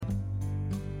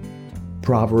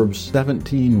Proverbs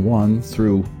 17:1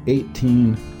 through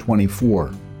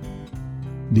 18:24.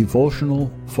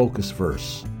 Devotional focus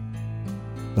verse.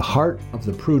 The heart of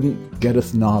the prudent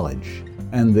getteth knowledge,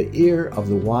 and the ear of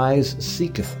the wise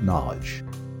seeketh knowledge.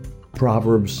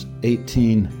 Proverbs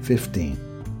 18:15.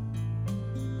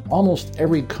 Almost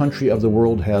every country of the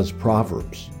world has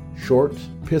proverbs, short,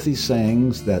 pithy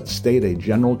sayings that state a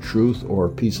general truth or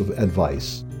piece of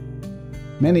advice.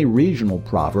 Many regional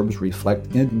proverbs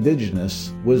reflect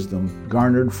indigenous wisdom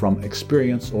garnered from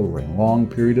experience over a long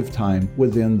period of time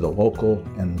within the local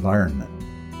environment.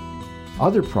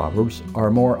 Other proverbs are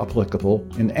more applicable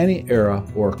in any era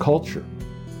or culture,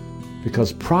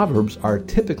 because proverbs are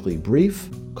typically brief,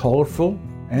 colorful,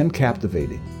 and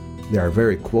captivating. They are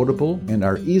very quotable and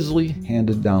are easily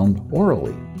handed down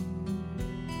orally.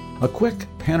 A quick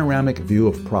panoramic view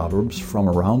of Proverbs from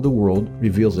around the world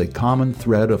reveals a common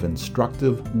thread of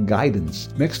instructive guidance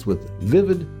mixed with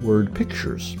vivid word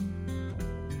pictures.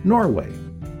 Norway.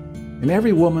 In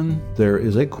every woman there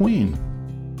is a queen.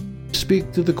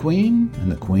 Speak to the queen,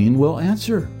 and the queen will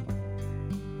answer.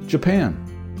 Japan.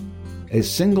 A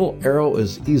single arrow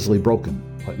is easily broken,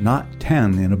 but not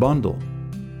 10 in a bundle.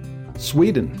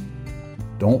 Sweden.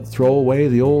 Don't throw away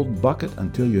the old bucket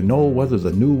until you know whether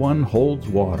the new one holds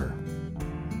water.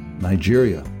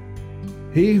 Nigeria.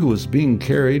 He who is being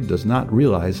carried does not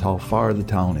realize how far the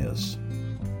town is.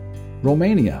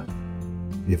 Romania.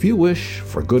 If you wish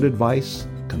for good advice,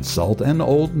 consult an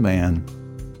old man.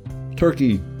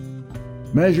 Turkey.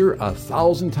 Measure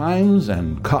 1,000 times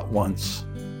and cut once.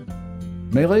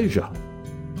 Malaysia.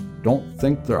 Don't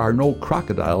think there are no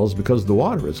crocodiles because the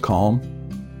water is calm.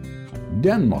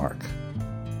 Denmark.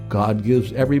 God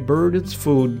gives every bird its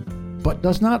food, but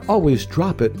does not always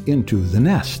drop it into the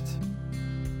nest.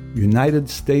 United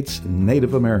States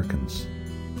Native Americans.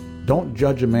 Don't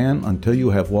judge a man until you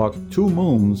have walked 2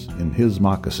 moons in his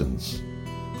moccasins.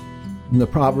 The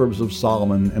Proverbs of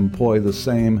Solomon employ the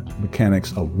same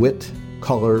mechanics of wit,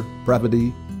 color,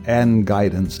 brevity, and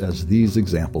guidance as these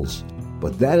examples,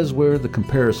 but that is where the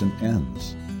comparison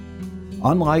ends.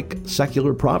 Unlike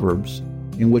secular proverbs,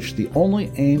 in which the only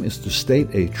aim is to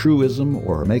state a truism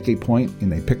or make a point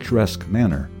in a picturesque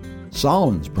manner,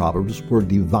 Solomon's Proverbs were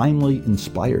divinely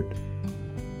inspired.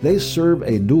 They serve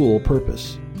a dual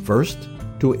purpose. First,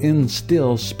 to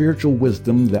instill spiritual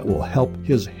wisdom that will help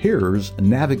his hearers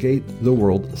navigate the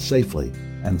world safely,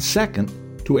 and second,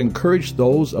 to encourage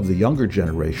those of the younger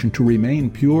generation to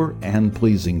remain pure and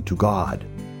pleasing to God.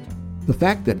 The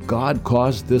fact that God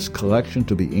caused this collection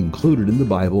to be included in the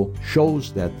Bible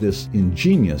shows that this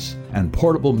ingenious and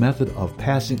portable method of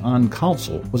passing on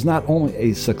counsel was not only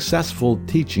a successful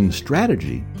teaching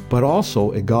strategy, but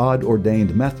also a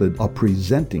God-ordained method of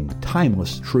presenting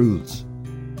timeless truths.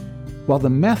 While the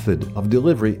method of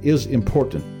delivery is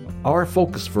important, our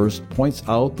focus verse points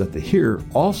out that the hearer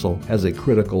also has a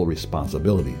critical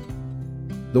responsibility.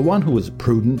 The one who is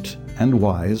prudent and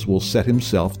wise will set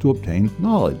himself to obtain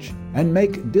knowledge and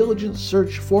make diligent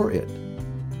search for it.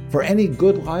 For any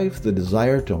good life, the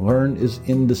desire to learn is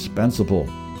indispensable.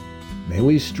 May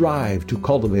we strive to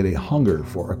cultivate a hunger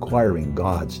for acquiring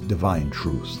God's divine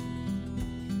truth.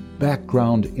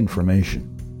 Background information.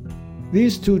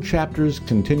 These 2 chapters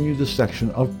continue the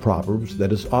section of Proverbs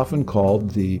that is often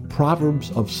called the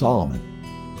Proverbs of Solomon.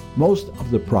 Most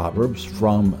of the Proverbs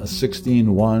from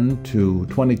 16:1 to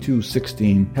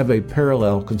 22:16 have a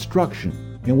parallel construction,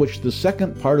 in which the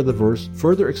second part of the verse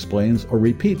further explains or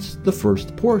repeats the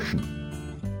first portion.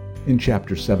 In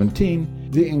chapter 17,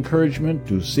 the encouragement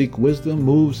to seek wisdom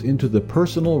moves into the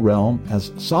personal realm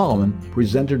as Solomon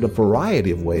presented a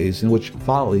variety of ways in which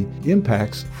folly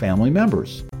impacts family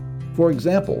members. For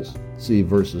examples, see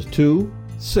verses 2,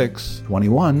 6,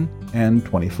 21, and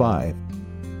 25.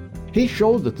 He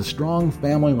showed that the strong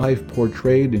family life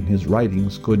portrayed in his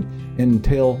writings could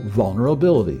entail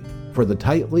vulnerability, for the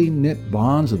tightly knit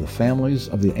bonds of the families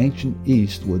of the ancient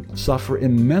East would suffer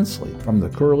immensely from the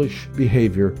churlish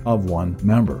behavior of one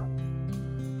member.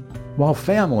 While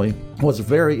family was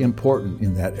very important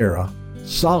in that era,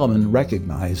 Solomon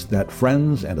recognized that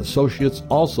friends and associates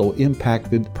also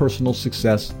impacted personal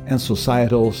success and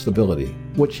societal stability,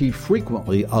 which he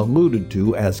frequently alluded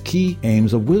to as key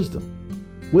aims of wisdom.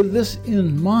 With this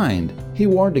in mind, he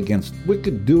warned against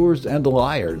wicked doers and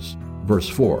liars, verse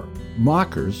 4,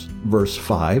 mockers, verse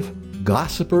 5,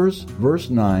 gossipers, verse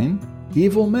 9,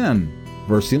 evil men,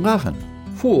 verse 11,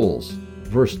 fools,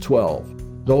 verse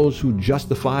 12, those who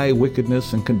justify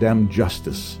wickedness and condemn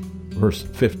justice, verse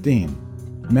 15,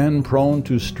 men prone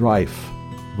to strife,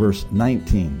 verse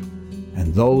 19,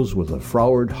 and those with a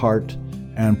froward heart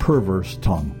and perverse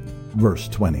tongue, verse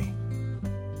 20.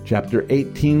 Chapter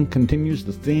 18 continues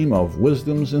the theme of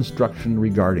wisdom's instruction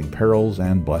regarding perils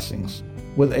and blessings,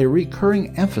 with a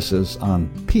recurring emphasis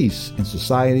on peace in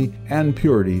society and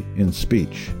purity in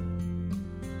speech.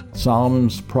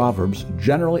 Solomon's Proverbs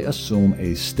generally assume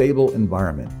a stable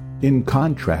environment, in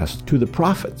contrast to the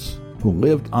prophets, who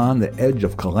lived on the edge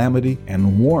of calamity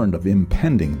and warned of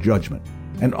impending judgment,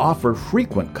 and offered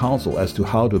frequent counsel as to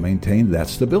how to maintain that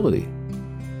stability.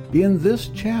 In this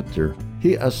chapter,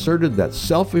 he asserted that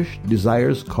selfish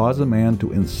desires cause a man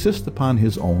to insist upon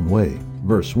his own way.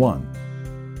 Verse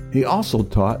 1. He also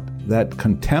taught that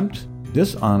contempt,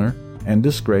 dishonor, and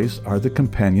disgrace are the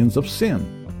companions of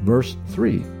sin. Verse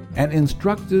 3. And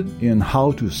instructed in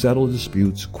how to settle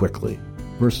disputes quickly.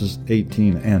 Verses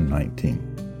 18 and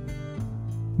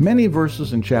 19. Many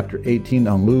verses in chapter 18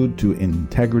 allude to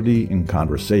integrity in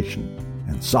conversation,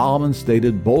 and Solomon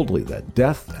stated boldly that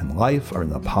death and life are in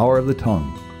the power of the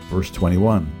tongue. Verse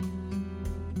 21.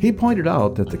 He pointed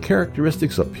out that the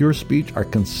characteristics of pure speech are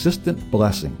consistent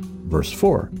blessing. Verse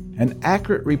 4. And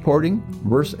accurate reporting.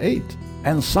 Verse 8.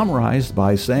 And summarized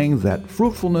by saying that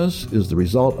fruitfulness is the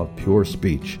result of pure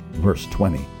speech. Verse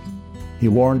 20. He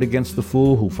warned against the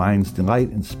fool who finds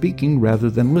delight in speaking rather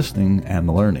than listening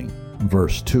and learning.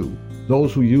 Verse 2.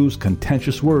 Those who use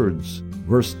contentious words.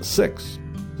 Verse 6.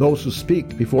 Those who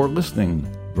speak before listening.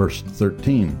 Verse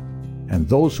 13. And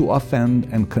those who offend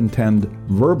and contend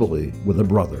verbally with a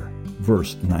brother.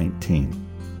 Verse 19.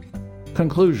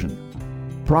 Conclusion.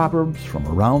 Proverbs from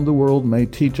around the world may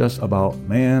teach us about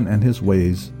man and his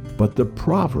ways, but the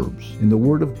Proverbs in the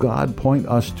Word of God point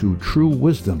us to true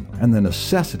wisdom and the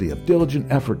necessity of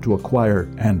diligent effort to acquire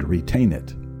and retain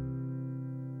it.